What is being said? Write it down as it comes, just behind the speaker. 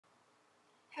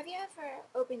Have you ever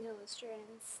opened Illustrator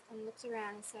and looked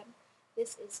around and said,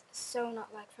 this is so not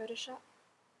like Photoshop?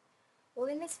 Well,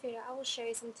 in this video I will show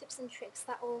you some tips and tricks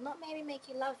that will not maybe make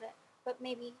you love it, but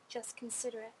maybe just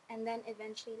consider it and then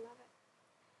eventually love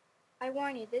it. I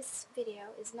warn you, this video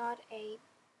is not a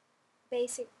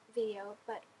basic video,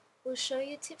 but will show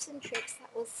you tips and tricks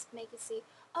that will make you see,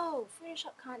 oh,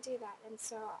 Photoshop can't do that, and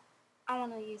so I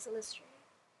want to use Illustrator,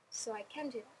 so I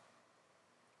can do that.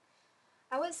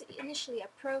 I was initially a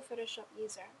pro Photoshop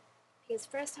user because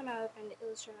first time I opened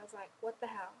Illustrator I was like, what the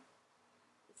hell?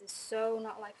 This is so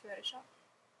not like Photoshop.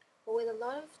 But with a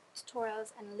lot of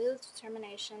tutorials and a little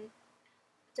determination,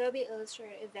 Adobe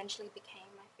Illustrator eventually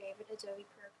became my favorite Adobe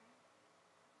program.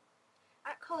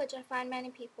 At college I find many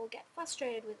people get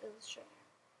frustrated with Illustrator,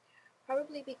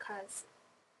 probably because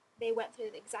they went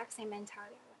through the exact same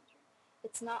mentality I went through.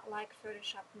 It's not like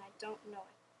Photoshop and I don't know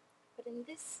it. But in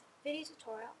this video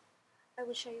tutorial, I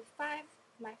will show you 5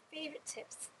 of my favorite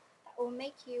tips that will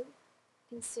make you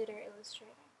consider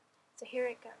Illustrator. So here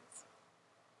it goes.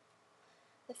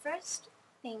 The first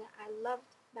thing I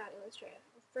loved about Illustrator,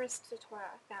 the first tutorial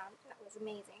I found that was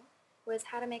amazing, was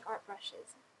how to make art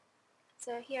brushes.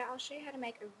 So here I'll show you how to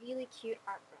make a really cute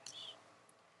art brush.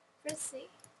 Firstly,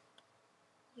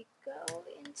 you go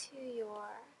into your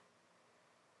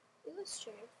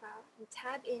Illustrator file and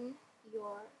tab in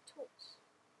your tools.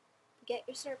 Get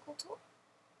your circle tool,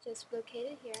 just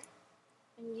located here,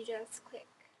 and you just click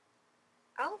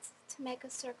Alt to make a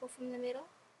circle from the middle,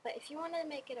 but if you want to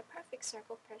make it a perfect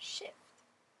circle, press Shift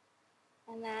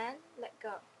and then let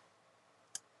go.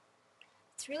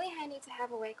 It's really handy to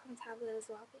have a Wacom tablet as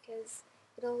well because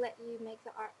it'll let you make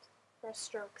the art brush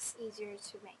strokes easier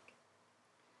to make.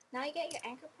 Now you get your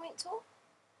anchor point tool,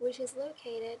 which is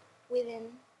located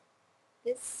within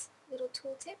this little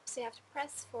tooltip, so you have to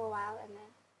press for a while and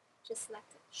then just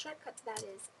select it. Shortcut to that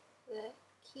is the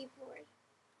keyboard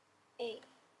A.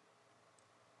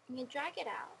 And you drag it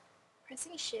out,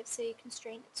 pressing Shift so you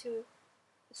constrain it to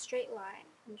a straight line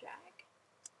and drag.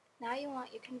 Now you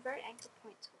want your Convert Anchor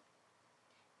Point tool.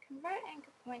 Convert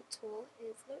Anchor Point tool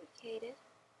is located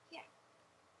here.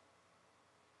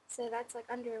 So that's like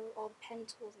under all the pen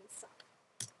tools and stuff.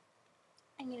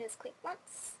 And you just click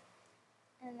once,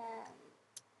 and then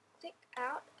click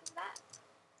out of that,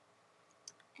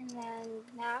 and then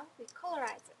now we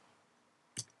colorize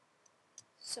it.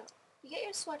 So you get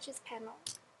your swatches panel,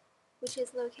 which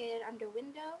is located under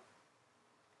Window,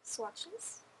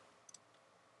 Swatches,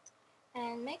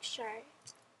 and make sure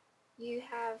you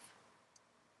have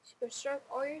your stroke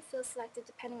or your fill selected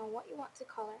depending on what you want to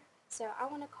color. So I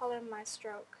want to color my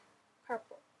stroke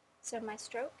purple. So my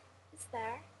stroke is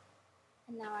there,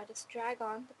 and now I just drag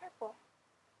on the purple.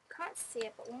 You can't see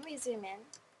it, but when we zoom in,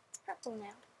 it's purple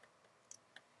now.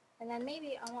 And then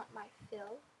maybe I want my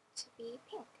fill to be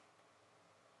pink.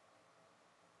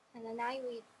 And then now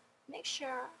we make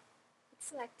sure it's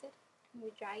selected and we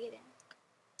drag it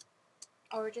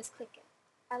in. Or just click it.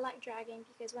 I like dragging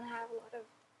because when I have a lot of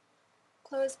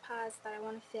closed paths that I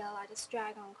want to fill, I just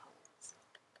drag on colors.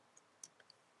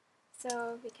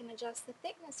 So we can adjust the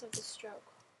thickness of the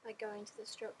stroke by going to the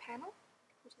stroke panel,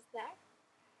 which is there.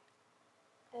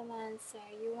 And then say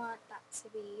you want that to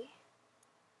be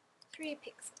 3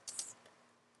 pixels.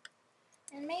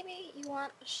 And maybe you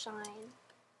want a shine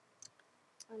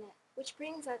on it, which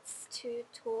brings us to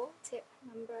tool tip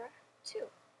number 2,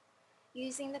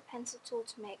 using the pencil tool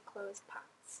to make closed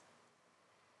paths.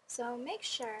 So make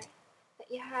sure that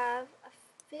you have a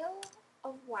fill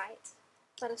of white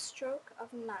but a stroke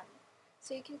of none.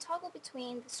 So you can toggle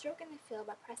between the stroke and the fill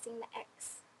by pressing the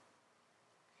X.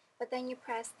 But then you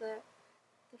press the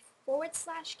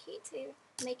 / key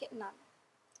to make it none.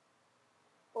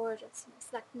 Or just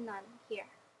select none here.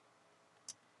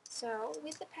 So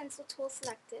with the pencil tool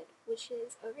selected, which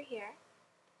is over here,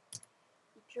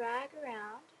 you drag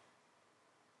around,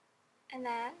 and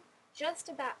then just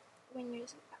about when you're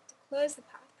about to close the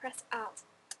path, press Alt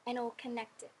and it will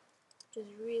connect it, which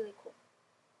is really cool.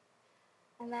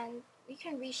 And then you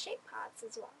can reshape paths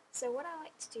as well. So what I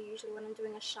like to do usually when I'm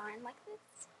doing a shine like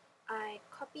this, I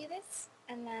copy this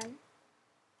and then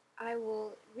I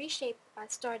will reshape by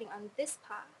starting on this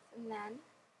path and then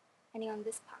ending on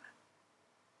this path.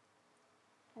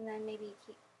 And then maybe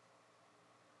keep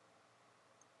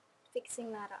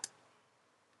fixing that up.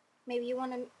 Maybe you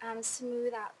want to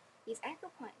smooth out these anchor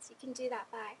points. You can do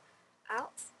that by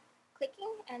Alt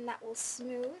clicking, and that will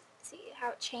smooth. See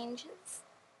how it changes?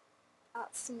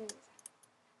 Alt smooth.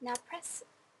 Now press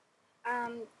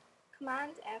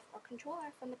Command F or Control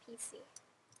F on the PC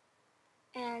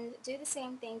and do the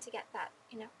same thing to get that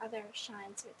other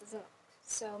shine so it doesn't look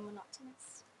so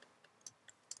monotonous.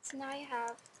 So now you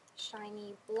have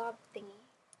shiny blob thingy.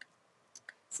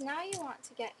 So now you want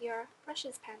to get your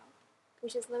brushes panel,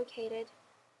 which is located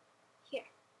here,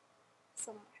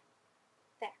 somewhere,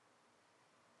 there.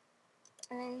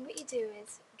 And then what you do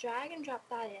is drag and drop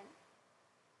that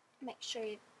in. Make sure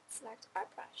you select Art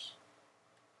Brush.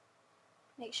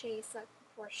 Make sure you select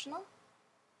Proportional.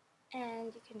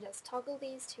 And you can just toggle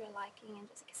these to your liking and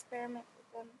just experiment with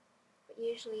them. But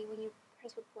usually when you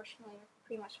press Proportional, you're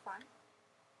pretty much fine.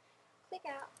 Click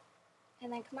out,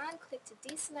 and then Command click to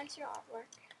deselect your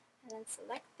artwork, and then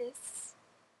select this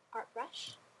art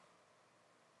brush,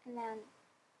 and then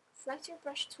select your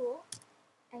brush tool,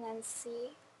 and then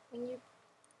see when you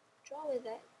draw with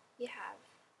it, you have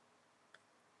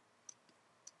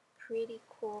pretty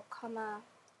cool,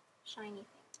 shiny things.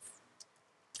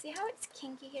 See how it's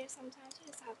kinky here sometimes? You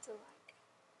just have to like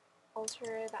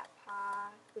alter that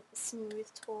path with the smooth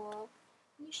tool,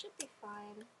 and you should be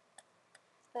fine.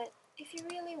 But if you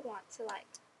really want to like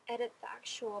edit the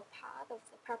actual path of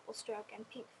the purple stroke and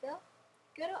pink fill,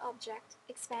 go to Object,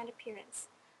 Expand Appearance.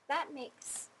 That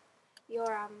makes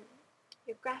your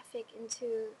graphic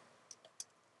into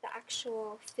the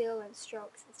actual fill and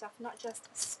strokes and stuff, not just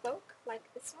a spoke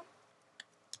like this one.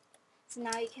 So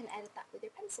now you can edit that with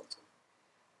your pencil tool.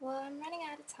 Well, I'm running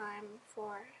out of time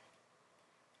for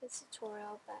this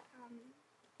tutorial, but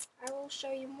I will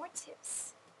show you more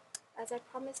tips, as I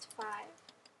promised 5,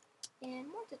 in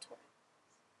more tutorials.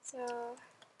 So,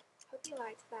 hope you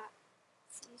liked that.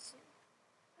 See you soon.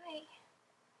 Bye!